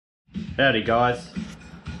Howdy guys.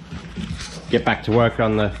 Get back to work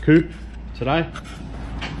on the coupe today.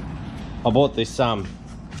 I bought this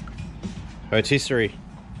rotisserie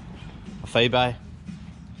off eBay.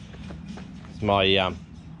 It's my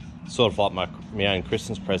sort of like my own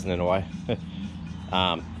Christmas present in a way.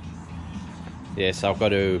 Yeah, so I've got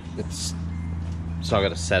to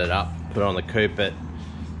set it up, put it on the coupe, but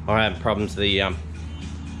I had problems with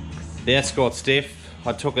the Escort's diff.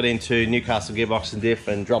 I took it into Newcastle Gearbox and Diff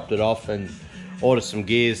and dropped it off and ordered some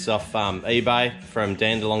gears off eBay from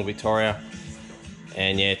Dandenong, Victoria.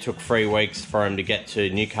 And yeah, it took 3 weeks for him to get to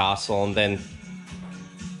Newcastle, and then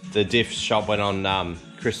the diff shop went on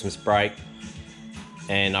Christmas break.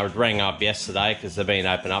 And I rang up yesterday because they've been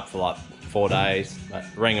open up for like 4 days. I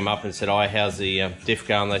rang them up and said, "Oh, how's the diff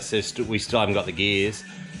going?" They said, "We still haven't got the gears."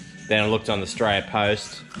 Then I looked on the Australia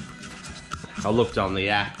Post. I looked on the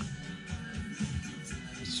app,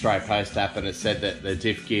 Australia Post app, and it said that the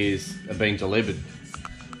diff gears are being delivered.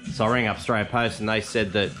 So I rang up Australia Post and they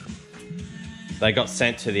said that they got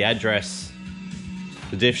sent to the address,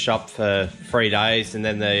 the diff shop, for 3 days, and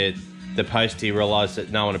then the postie realised that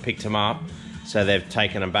no one had picked them up, so they've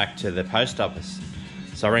taken them back to the post office.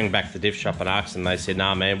 So I rang back the diff shop and asked them. They said,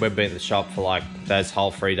 "Nah man, we've been at the shop for like those whole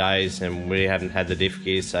 3 days and we haven't had the diff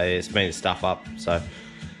gears, so it's been stuff up." So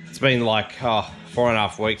it's been like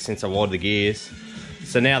 4.5 weeks since I ordered the gears.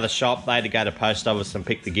 So now the shop, they had to go to post office and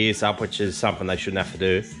pick the gears up, which is something they shouldn't have to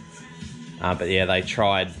do. But yeah, they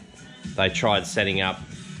tried setting up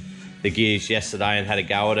the gears yesterday and had a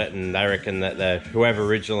go at it, and they reckon that whoever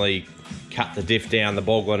originally cut the diff down, the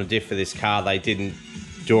ball on a diff for this car, they didn't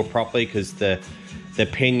do it properly because the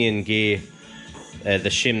pinion gear, the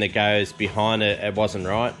shim that goes behind it, it wasn't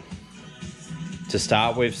right to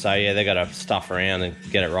start with. So yeah, they got to stuff around and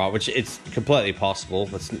get it right, which it's completely possible.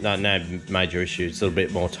 It's no major issue. It's a little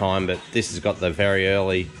bit more time, but this has got the very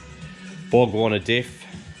early Borg Warner diff.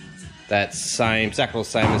 That's exactly the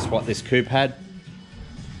same as what this coupe had.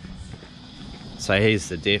 So here's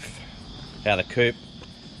the diff out of the coupe.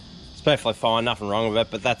 It's perfectly fine, nothing wrong with it,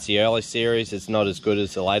 but that's the early series. It's not as good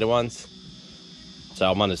as the later ones.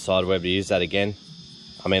 So I'm undecided whether to use that again.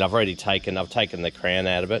 I mean, I've taken the crown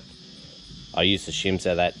out of it. I used the shims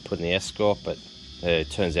out of that, put in the Escort, but it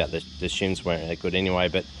turns out the shims weren't that good anyway.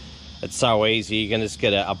 But it's so easy. You can just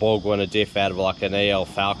get a Borg Warner diff out of like an EL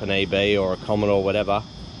Falcon EB or a Commodore, whatever.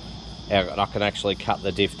 I can actually cut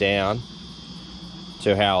the diff down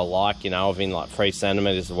to how I like, within like 3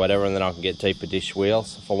 centimeters or whatever, and then I can get deeper dish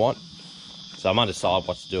wheels if I want. So I'm undecided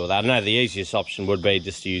what to do with that. I know the easiest option would be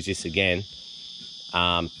just to use this again,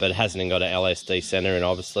 but it hasn't even got an LSD center in,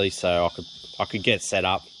 obviously, so I could get set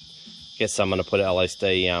up, get someone to put an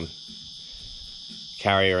LSD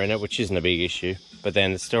carrier in it, which isn't a big issue, but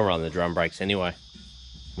then it's still running the drum brakes anyway,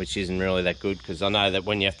 which isn't really that good, because I know that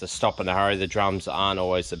when you have to stop in a hurry, the drums aren't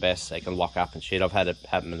always the best. They can lock up and shit. I've had it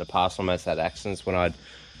happen in the past. I almost had accidents when I had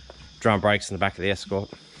drum brakes in the back of the Escort.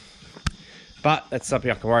 But that's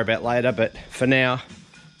something I can worry about later. But for now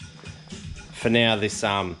this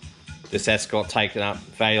Escort taking up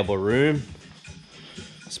valuable room,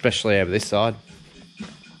 especially over this side.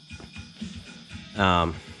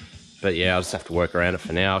 But yeah, I'll just have to work around it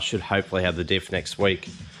for now. I should hopefully have the diff next week.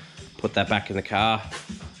 Put that back in the car,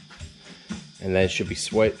 and then it should be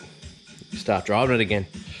sweet. Start driving it again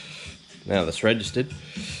now that's registered.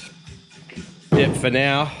 Yeah, for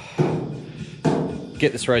now,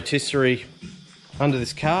 get this rotisserie under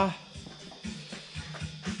this car.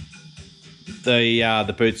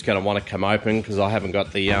 The boot's going to want to come open because I haven't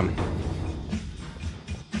got the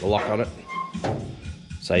lock on it.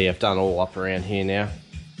 So yeah, I've done all up around here now.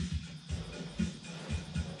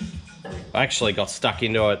 I actually got stuck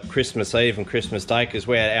into it Christmas Eve and Christmas Day because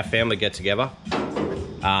we had our family get together.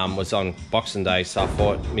 Was on Boxing Day, so I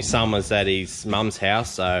thought my son was at his mum's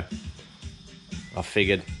house, so I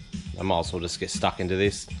figured I might as well just get stuck into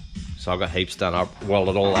this. So I got heaps done. I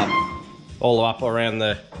welded all up around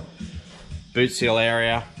the boot seal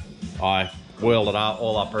area. I welded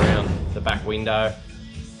all up around the back window.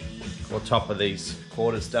 Got top of these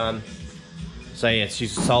quarters done. So yeah,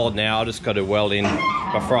 she's solid now. I just got to weld in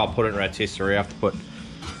before I put it in rotisserie. I have to put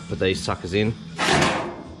these suckers in.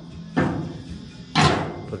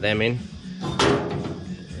 Put them in.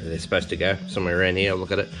 They're supposed to go somewhere around here. I'll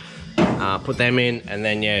look at it. Put them in, and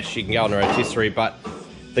then yeah, she can go on a rotisserie. But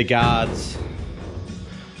the guards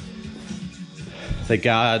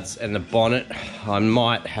and the bonnet, I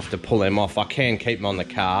might have to pull them off. I can keep them on the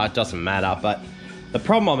car. It doesn't matter. But the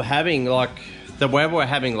problem I'm having, like the weather we're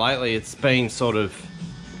having lately, it's been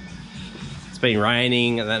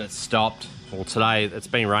raining and then it's stopped. Well, today it's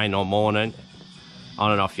been raining all morning,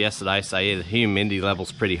 on and off yesterday, so yeah, the humidity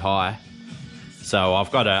level's pretty high. So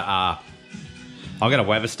I've got a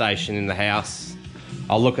weather station in the house.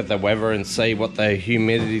 I'll look at the weather and see what the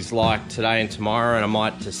humidity's like today and tomorrow, and I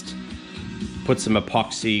might just put some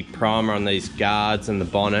epoxy primer on these guards and the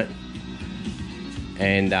bonnet,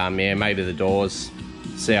 and yeah, maybe the doors.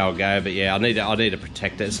 See how it go. But yeah, I need to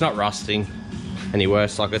protect it. It's not rusting any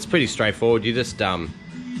worse. Like, it's pretty straightforward. You just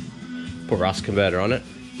put rust converter on it.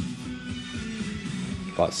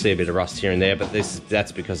 Might see a bit of rust here and there, but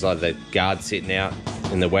that's because I had the guard sitting out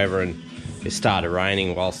in the weather, and it started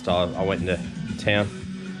raining whilst I went into town.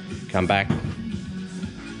 Come back,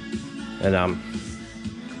 and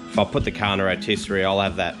if I put the car in a rotisserie, I'll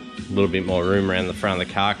have that little bit more room around the front of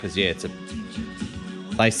the car, because yeah,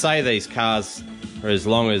 they say these cars are as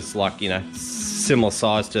long as, like, you know, similar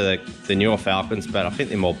size to the newer Falcons, but I think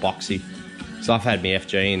they're more boxy. So I've had my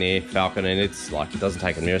FG in here, Falcon, and it's like, it doesn't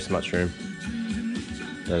take near as much room.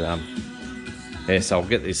 But yeah, so I'll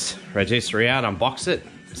get this rotisserie out, unbox it,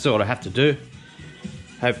 see what I have to do.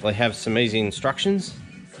 Hopefully have some easy instructions.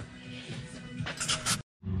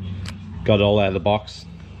 Got it all out of the box.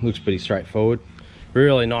 Looks pretty straightforward.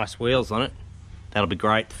 Really nice wheels on it. That'll be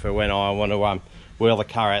great for when I want to wheel the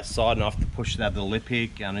car outside and I have to push that little lip here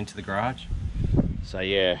going into the garage. So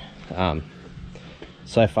yeah,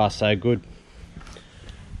 so far so good.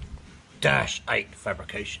 -8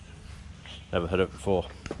 fabrication. Never heard it before.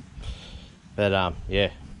 But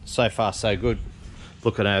yeah, so far so good.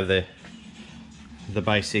 Looking over the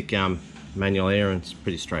basic manual air, and it's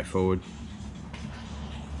pretty straightforward.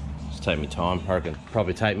 Just take me time. I reckon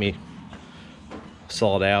probably take me a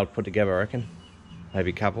solid hour to put together, I reckon.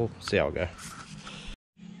 Maybe a couple, see how it go.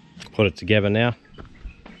 Put it together now.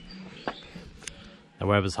 The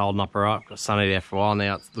weather's holding up alright. Got sunny there for a while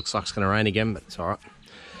now. It looks like it's going to rain again, but it's alright.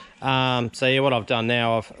 So yeah, what I've done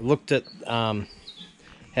now, I've looked at how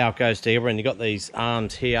it goes together, and you've got these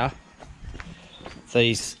arms here.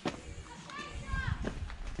 These,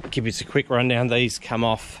 give you a quick rundown, these come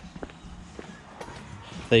off.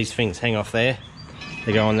 These things hang off there.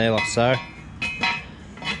 They go on there like so.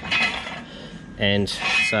 And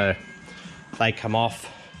so they come off,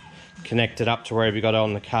 connected up to wherever you got it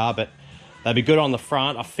on the car, but they'd be good on the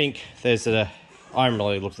front. I think there's I haven't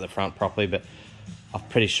really looked at the front properly, but I'm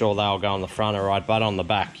pretty sure they'll go on the front alright, but on the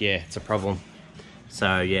back, yeah, it's a problem.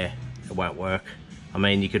 So yeah, it won't work. I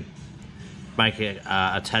mean, you could make an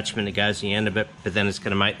attachment that goes in the end of it, but then it's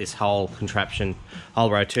going to make this whole contraption,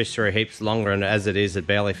 whole rotisserie heaps longer, and as it is, it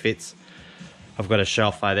barely fits. I've got a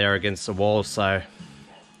shelf over there against the wall, so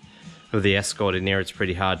with the Escort in there, it's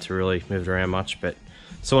pretty hard to really move it around much. But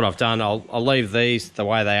so what I've done, I'll leave these the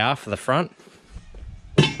way they are for the front,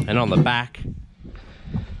 and on the back,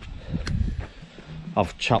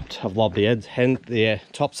 I've lobbed the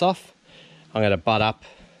tops off. I'm going to butt up.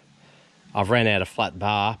 I've ran out of flat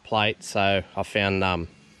bar plate, so I found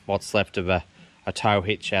what's left of a tow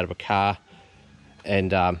hitch out of a car,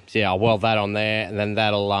 and yeah, I'll weld that on there, and then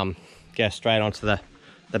that'll go straight onto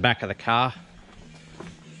the back of the car.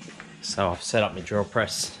 So I've set up my drill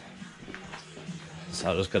press, so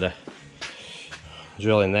I've just got to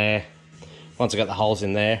drill in there. Once I got the holes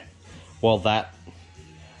in there, weld that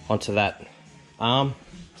onto that arm.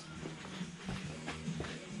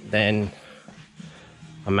 Then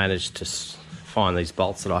I managed to find these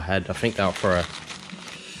bolts that I had. I think they were for a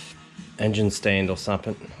engine stand or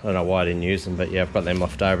something. I don't know why I didn't use them, but yeah, I've got them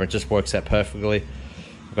left over. It just works out perfectly.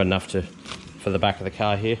 I've got enough for the back of the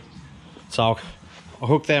car here. So I'll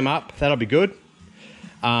hook them up. That'll be good.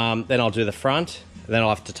 Then I'll do the front. Then I'll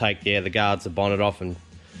have to take, yeah, the guards, the bonnet off, and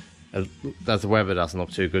the weather doesn't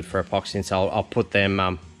look too good for epoxying, so I'll put them,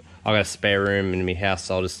 I've got a spare room in my house,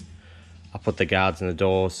 so I'll put the guards in the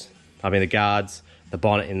doors. I mean the guards, the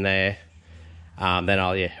bonnet in there. Then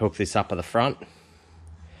I'll, yeah, hook this up at the front.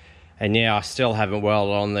 And yeah, I still haven't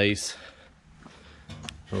welded on these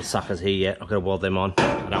little suckers here yet. I've got to weld them on.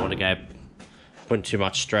 I don't want to go putting too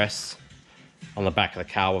much stress on the back of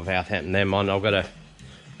the car without having them on. I've got to,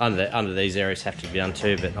 under these areas have to be done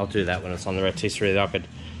too, but I'll do that when it's on the rotisserie. I could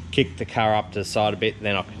kick the car up to the side a bit,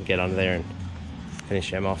 then I can get under there and finish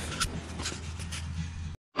them off.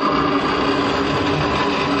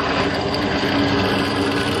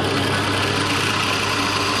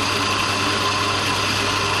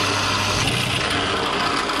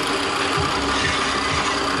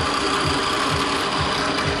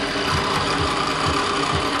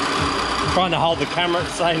 Trying to hold the camera at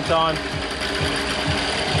the same time.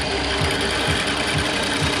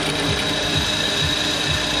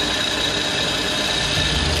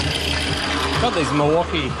 Got these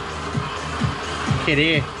Milwaukee kit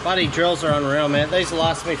here. Bloody drills are unreal, man. These will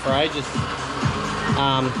last me for ages.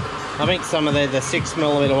 I think some of the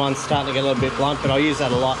 6mm ones starting to get a little bit blunt, but I use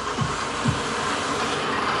that a lot.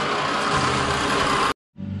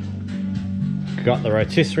 Got the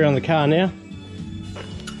rotisserie on the car now.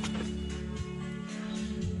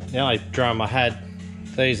 The only drum I had,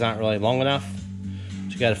 these aren't really long enough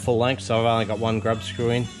to go to full length, so I've only got one grub screw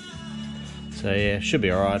in. So yeah, should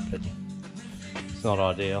be alright, but it's not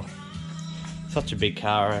ideal. Such a big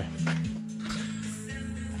car, eh?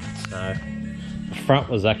 So the front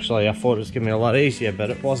was actually, I thought it was going to be a lot easier, but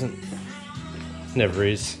it wasn't. Never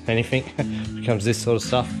is anything. Becomes this sort of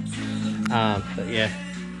stuff. But yeah,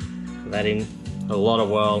 put that in. A lot of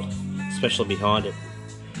world, especially behind it.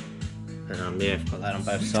 Yeah, I've got that on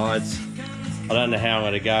both sides. I don't know how I'm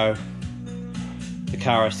going to go. The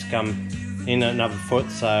car has to come in another foot,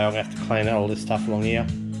 so I'm going to have to clean out all this stuff along here.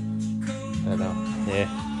 But yeah,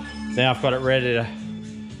 now I've got it ready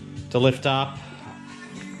to lift up.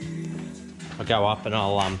 I'll go up and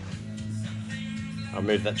I'll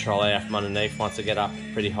move that trolley out from underneath once I get up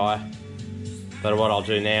pretty high. But what I'll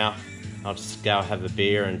do now, I'll just go have a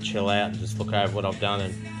beer and chill out and just look over what I've done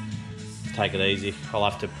and take it easy. I'll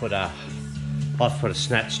have to put a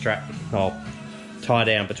snatch strap or tie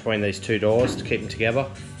down between these two doors to keep them together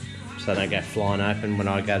so they don't go flying open when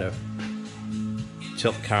I go to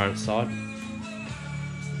tilt the car inside.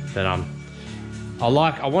 But I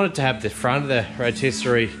wanted to have the front of the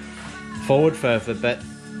rotisserie forward further, but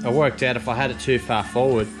I worked out if I had it too far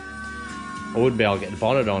forward, I wouldn't be able to get the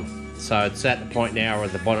bonnet on. So it's at the point now where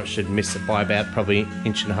the bonnet should miss it by about probably 1.5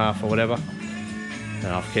 inches or whatever. And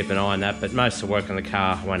I'll keep an eye on that, but most of the work on the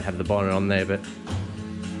car I won't have the bonnet on there, but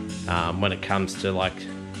when it comes to like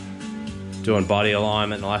doing body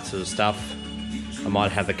alignment and all that sort of stuff, I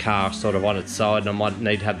might have the car sort of on its side and I might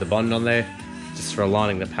need to have the bonnet on there just for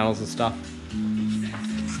aligning the panels and stuff.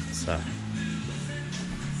 So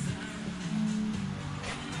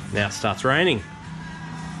now it starts raining.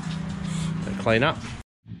 Gotta clean up.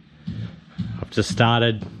 I've just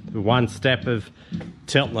started one step of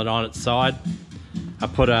tilting it on its side. I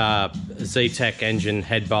put a Z-Tech engine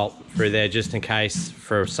head bolt through there just in case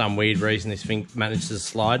for some weird reason this thing manages to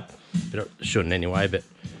slide, but it shouldn't anyway. But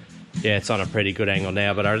yeah, it's on a pretty good angle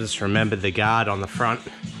now, but I just remembered the guard on the front,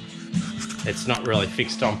 it's not really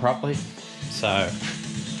fixed on properly, so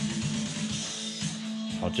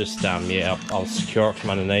I'll just yeah, I'll secure it from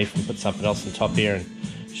underneath and put something else on top here and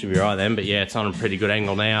should be right then. But yeah, it's on a pretty good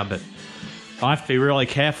angle now, but I have to be really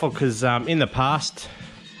careful because in the past,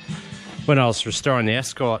 when I was restoring the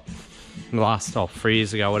Escort last 3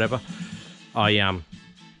 years ago, whatever, I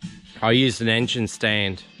used an engine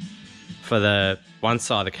stand for the one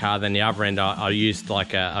side of the car. Then the other end, I used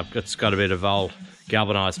like it's got a bit of old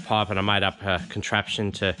galvanized pipe, and I made up a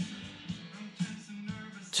contraption to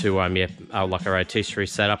like a rotisserie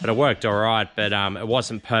setup, and it worked all right, but it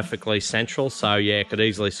wasn't perfectly central, so yeah, it could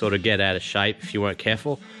easily sort of get out of shape if you weren't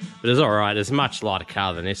careful. But it was all right. It's a much lighter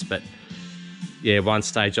car than this, but yeah, one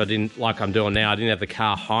stage I didn't, like I'm doing now, I didn't have the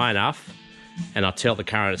car high enough, and I tilt the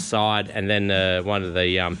car on its side, and then one of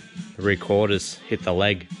the rear quarters hit the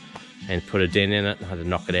leg and put a dent in it. I had to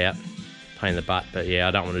knock it out, pain in the butt. But yeah,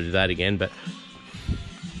 I don't want to do that again. But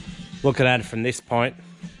looking at it from this point,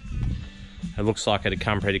 it looks like it'd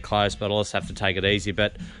come pretty close, but I'll just have to take it easy.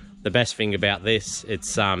 But the best thing about this, it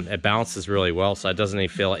balances really well, so it doesn't even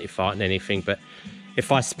feel like you're fighting anything. But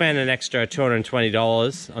if I spend an extra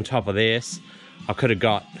 $220 on top of this, I could have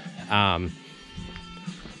got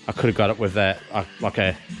it with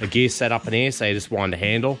a gear set up in here, so you just wind the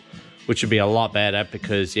handle, which would be a lot better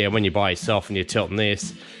because yeah, when you're by yourself and you're tilting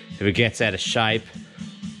this, if it gets out of shape,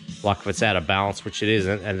 like if it's out of balance, which it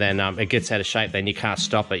isn't, and then it gets out of shape, then you can't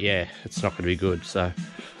stop it. Yeah, it's not going to be good. So,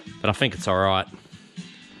 but I think it's all right.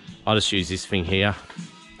 I'll just use this thing here,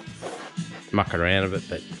 muck around a bit,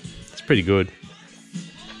 but it's pretty good.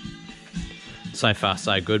 So far,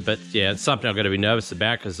 so good. But yeah, it's something I've got to be nervous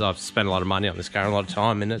about because I've spent a lot of money on this car, a lot of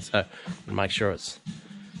time in it, so I'll make sure it's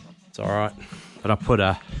all right. But I put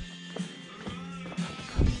a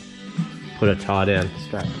tie down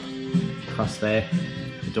strap across there.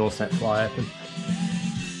 The doors don't fly open.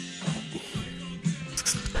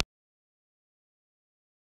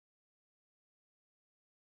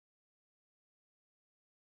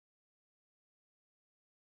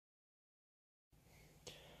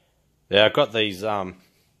 Yeah, I got these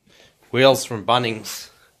wheels from Bunnings.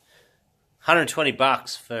 120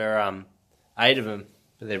 bucks for 8 of them,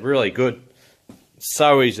 but they're really good. It's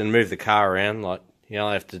so easy to move the car around. Like, you know,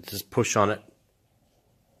 I have to just push on it,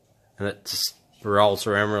 and it just rolls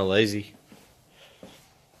around real easy.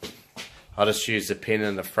 I just use the pin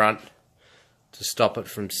in the front to stop it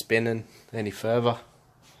from spinning any further.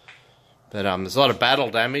 But there's a lot of battle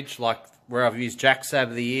damage, like where I've used jacks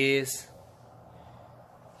over the years.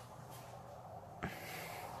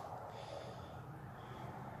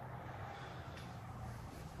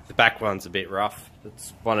 The back one's a bit rough.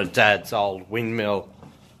 It's one of Dad's old windmill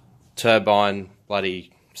turbine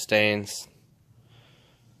bloody stands.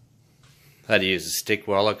 I had to use a stick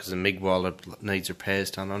welder because the MIG welder needs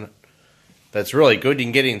repairs done on it. But it's really good. You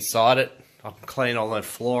can get inside it. I can clean all that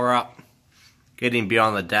floor up. Get in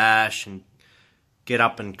beyond the dash and get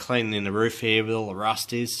up and clean in the roof here where all the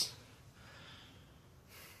rust is.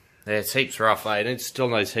 Yeah, it's heaps rough, eh? It still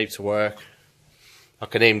needs heaps of work. I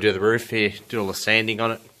can even do the roof here, do all the sanding on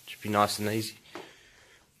it. Should be nice and easy.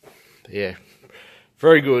 But yeah,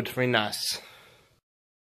 very good, very nice.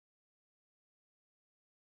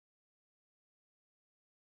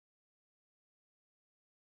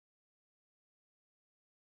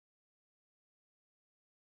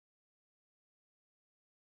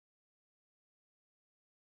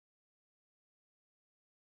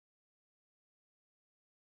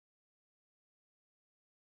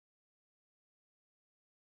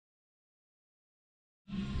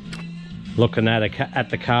 Looking at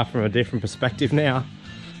the car from a different perspective now.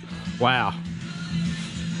 Wow.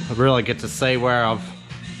 I really get to see what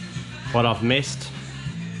I've missed.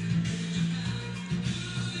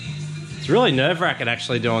 It's really nerve-wracking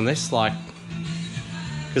actually doing this, like,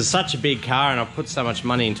 because it's such a big car and I've put so much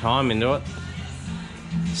money and time into it.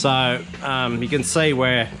 So you can see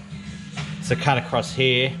where it's a cut across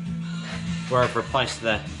here, where I've replaced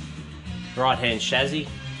the right-hand chassis.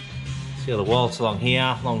 See all the welds along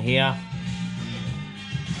here,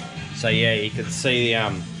 So yeah, you can see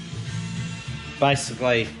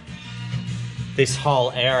basically this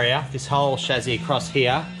whole area, this whole chassis across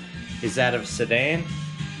here is out of a sedan.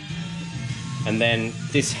 And then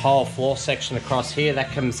this whole floor section across here, that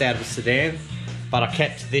comes out of a sedan. But I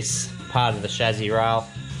kept this part of the chassis rail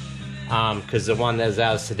because the one that was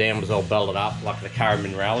out of the sedan was all belted up like the car had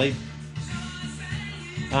been rallied.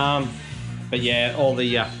 But yeah, all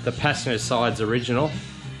the passenger side's original.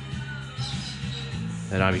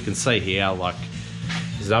 And you can see here, like,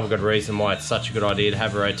 there's another good reason why it's such a good idea to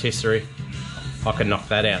have a rotisserie. I can knock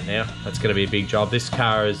that out now. That's going to be a big job. This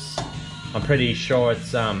car is, I'm pretty sure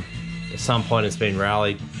it's, at some point it's been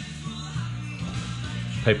rallied.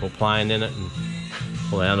 People playing in it and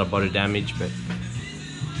all the underbody damage, but...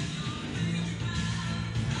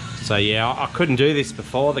 So yeah, I couldn't do this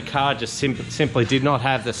before. The car just simply did not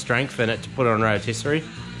have the strength in it to put on rotisserie.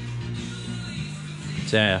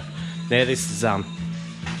 So now this is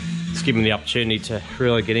it's given me the opportunity to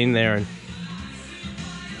really get in there and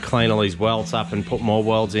clean all these welds up and put more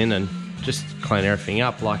welds in and just clean everything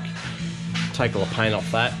up, like take all the paint off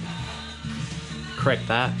that, correct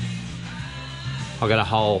that. I've got a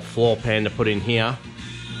whole floor pan to put in here,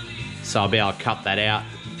 so I'll be able to cut that out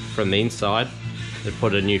from the inside and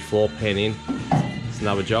put a new floor pan in. It's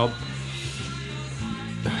another job.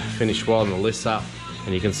 Finish welding the lists up,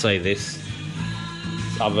 and you can see this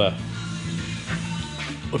other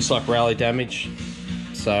looks like rally damage.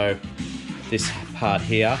 So this part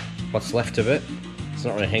here, what's left of it, it's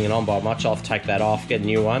not really hanging on by much. I'll have to take that off, get a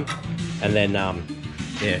new one, and then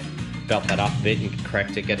yeah, belt that up a bit and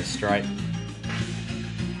correct it, get it straight.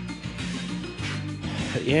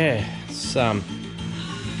 But yeah, it's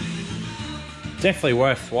definitely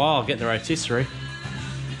worthwhile getting the rotisserie.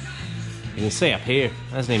 You can see up here,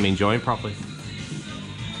 it hasn't even been joined properly.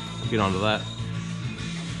 Get onto that.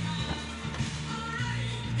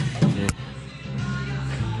 Yeah.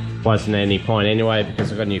 Wasn't any point anyway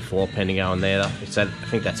because I've got a new floor pan to go in there. I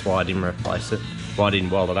think that's why I didn't replace it. Why I didn't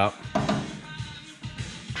weld it up.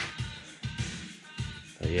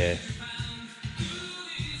 But yeah.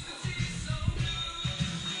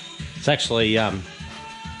 It's actually, I've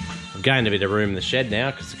gained a bit of room in the shed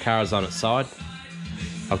now because the car is on its side.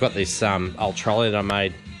 I've got this old trolley that I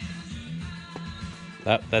made.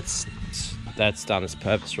 That's done its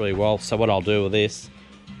purpose really well. So what I'll do with this,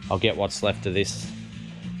 I'll get what's left of this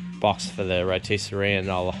box for the rotisserie and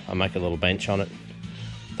I'll make a little bench on it.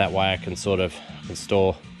 That way I can sort of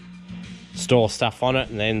store stuff on it,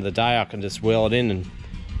 and at the end of the day I can just wheel it in and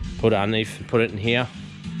put it underneath and put it in here.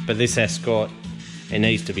 But this Escort, it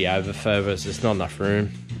needs to be over further, there's not enough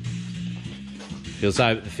room.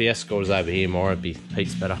 If the Escort was over here more, it'd be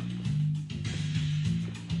heaps better.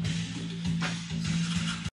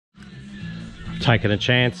 Taking a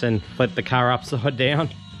chance and flip the car upside down.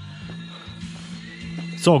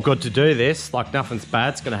 It's all good to do this, like nothing's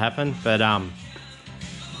bad's gonna happen, but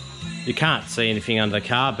you can't see anything under the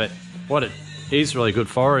car, but what it is really good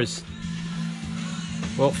for is,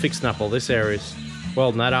 well, fixing up all this areas,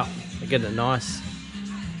 welding that up, getting it nice.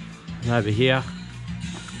 And over here,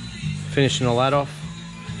 finishing all that off.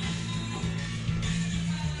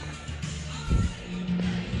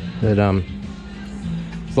 But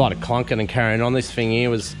there's a lot of clunking and carrying on. This thing here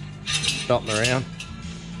was knotting around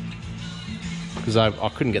because I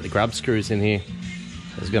couldn't get the grub screws in here.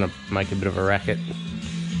 I was going to make a bit of a racket.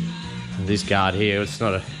 And this guard here, it's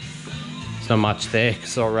not much there because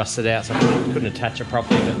it's all rusted out, so I couldn't attach it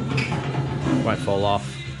properly, but it won't fall off.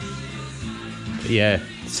 But yeah,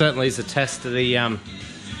 it certainly is a test of the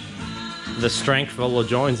strength of all the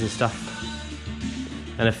joints and stuff.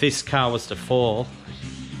 And if this car was to fall,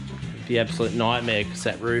 the absolute nightmare because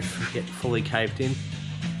that roof would get fully caved in.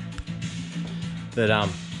 But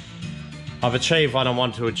I've achieved what I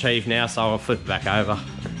want to achieve now, so I'll flip it back over.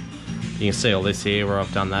 You can see all this here where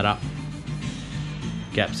I've done that up.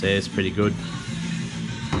 Gaps there is pretty good.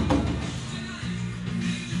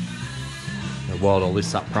 I'll weld all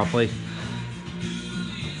this up properly.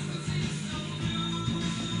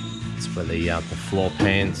 That's where the floor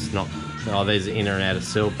pan's not. Oh, there's an inner and outer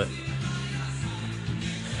sill, but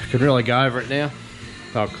can really go over it now.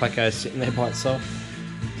 Oh, Clecco's sitting there by itself.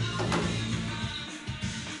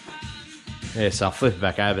 Yeah, so I'll flip it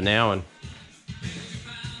back over now and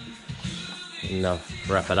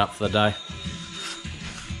wrap it up for the day.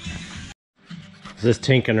 Just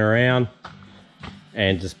tinkering around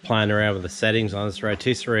and just playing around with the settings on this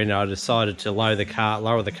rotisserie, and I decided to lower the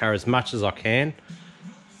car as much as I can.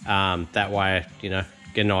 That way, you know,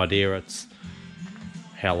 get an idea it's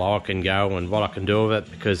how low I can go and what I can do with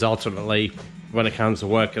it, because ultimately when it comes to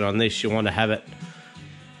working on this, you want to have it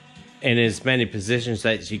in as many positions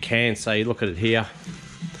as you can. So you look at it here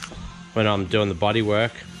when I'm doing the body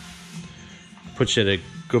work, puts you in a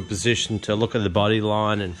good position to look at the body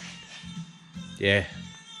line, and yeah,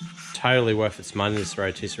 totally worth its money, this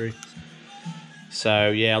rotisserie.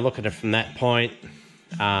 So yeah, look at it from that point,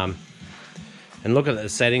 and look at the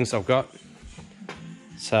settings I've got.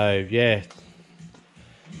 So yeah,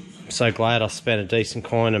 so glad I spent a decent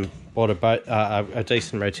coin and bought a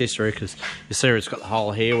decent rotisserie, because you see it's got the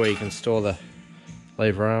hole here where you can store the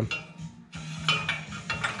lever arm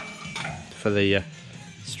for the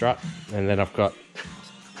strut, and then I've got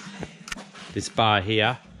this bar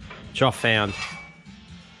here, which I found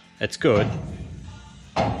it's good.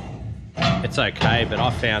 It's okay, but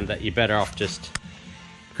I found that you're better off just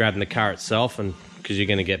grabbing the car itself, and because you're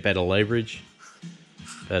going to get better leverage.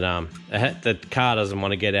 But the car doesn't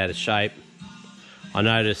want to get out of shape. I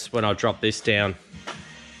noticed when I dropped this down,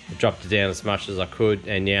 I dropped it down as much as I could,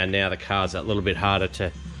 and yeah, now the car's a little bit harder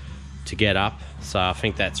to get up. So I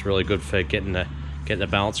think that's really good for getting the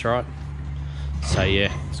balance right. So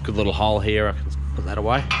yeah, it's a good little hole here. I can put that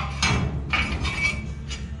away.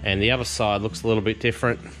 And the other side looks a little bit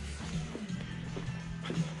different.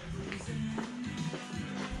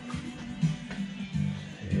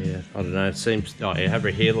 Yeah, I don't know, it seems, oh yeah, over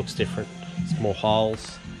here looks different. It's more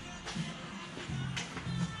holes.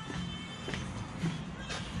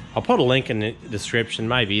 I'll put a link in the description.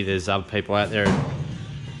 Maybe there's other people out there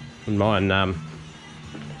who wouldn't mind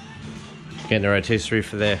getting a rotisserie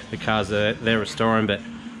for the cars that they're restoring. But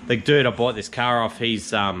the dude I bought this car off,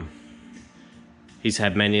 he's had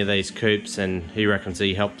many of these coupes, and he reckons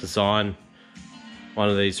he helped design one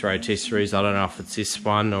of these rotisseries. I don't know if it's this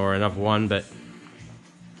one or another one, but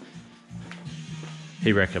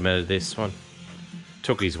he recommended this one.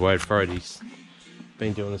 Took his word for it. He's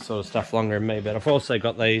been doing this sort of stuff longer than me. But I've also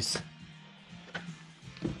got these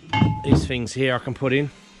things here I can put in.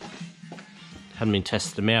 Haven't been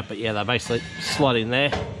tested them out, but yeah, they basically slot in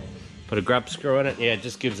there. Put a grub screw in it. Yeah, it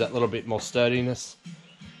just gives that little bit more sturdiness.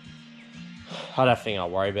 I don't think I'll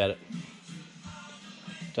worry about it.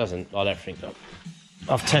 I don't think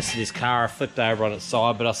I've tested this car. I flipped over on its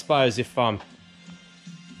side, but I suppose if I'm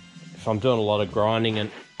doing a lot of grinding and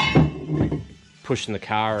pushing the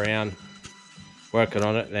car around, working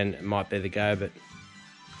on it, then it might be the go. But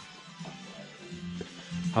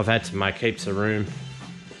I've had to make heaps of room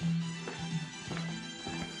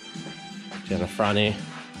down the front here,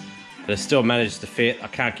 but it still managed to fit. I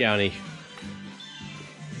can't go any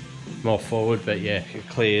more forward, but yeah, it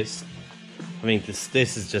clears. I mean,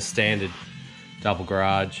 this is just standard double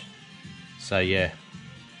garage, so yeah,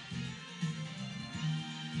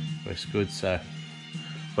 works good. So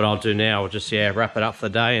what I'll do now, I'll just wrap it up for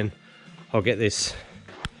the day, and I'll get this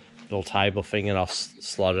little table thing and I'll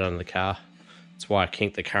slide it under the car. That's why I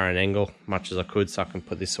kinked the car an angle much as I could so I can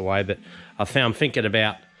put this away. But I'm thinking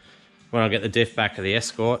about when I get the diff back of the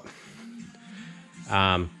Escort,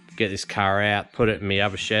 get this car out, put it in my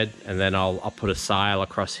other shed, and then I'll put a sail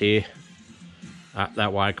across here.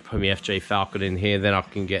 That way I can put my FG Falcon in here, then I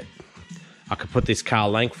can get I could put this car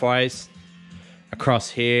lengthways across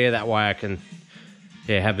here. That way I can,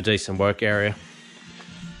 have a decent work area.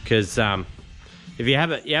 Because if you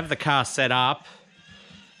have the car set up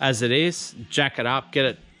as it is, jack it up, get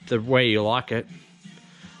it the way you like it,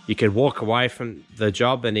 you could walk away from the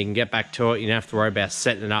job and you can get back to it. You don't have to worry about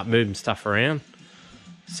setting it up, moving stuff around.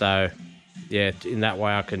 So yeah, in that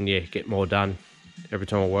way I can get more done every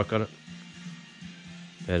time I work on it.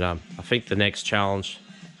 But I think the next challenge,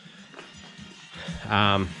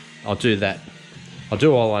 I'll do that. I'll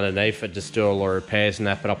do all underneath it, just do all the repairs and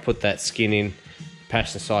that, but I'll put that skin in,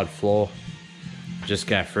 passenger side floor, just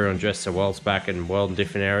go through and dress the welds back and weld in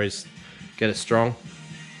different areas, get it strong.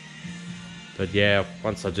 But yeah,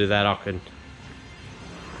 once I do that, I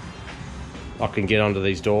can get onto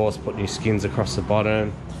these doors, put new skins across the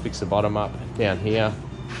bottom, fix the bottom up down here.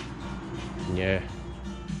 And yeah,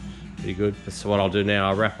 pretty good. So what I'll do now,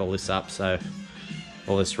 I'll wrap all this up so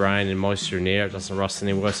all this rain and moisture in the air, it doesn't rust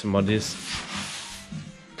any worse than what it is.